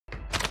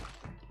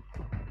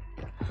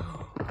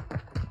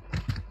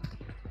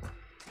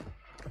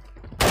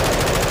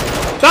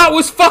That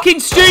was fucking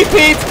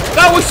stupid!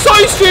 That was so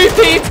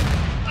stupid!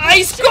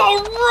 He's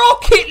got a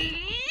rocket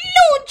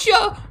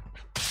launcher!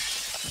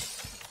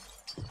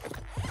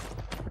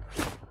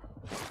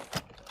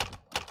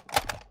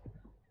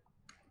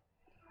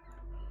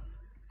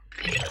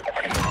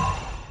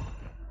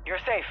 You're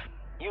safe.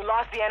 You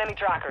lost the enemy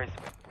trackers.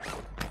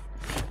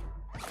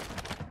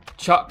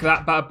 Chuck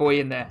that bad boy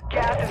in there.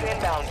 Gas is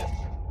inbound.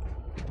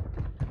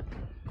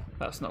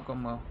 That's not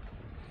gone well.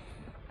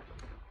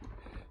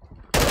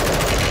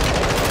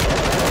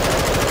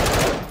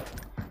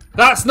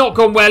 That's not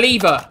gone well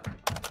either.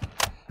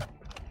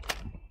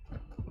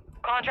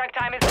 Contract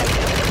time is limited.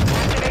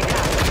 Activate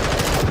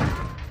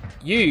now.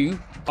 You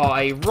are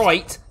a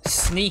right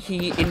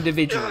sneaky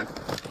individual.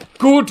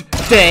 Good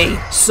day,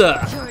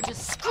 sir. You're a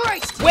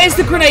disgrace. Where's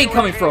the grenade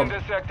coming from?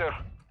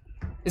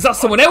 Is that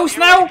someone else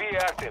now?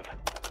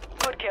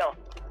 Good kill.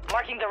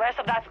 Marking the rest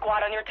of that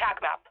squad on your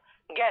TAC map.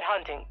 Get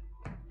hunting.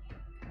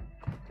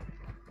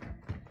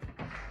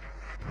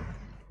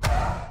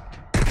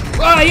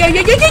 Ay, ay, ay,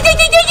 ay, ay, ay,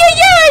 ay,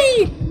 ay,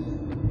 ay!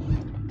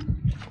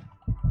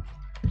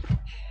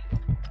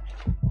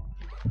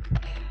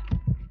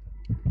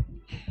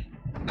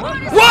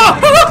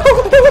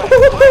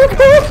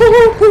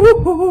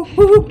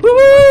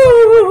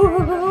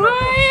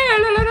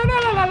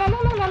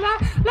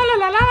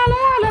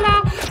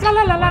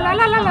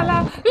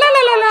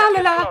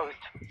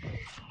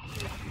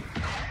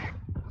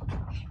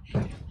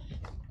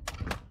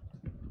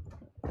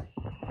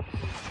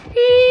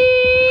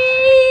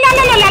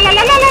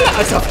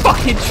 That's a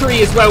fucking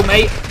tree as well,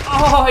 mate.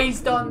 Oh, he's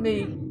done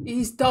me.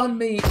 He's done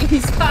me.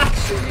 He's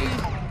actually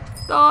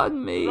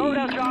done me.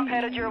 Loadout drop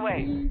headed your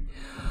way.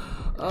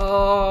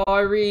 Oh, I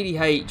really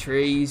hate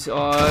trees.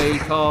 I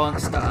can't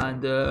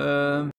stand them.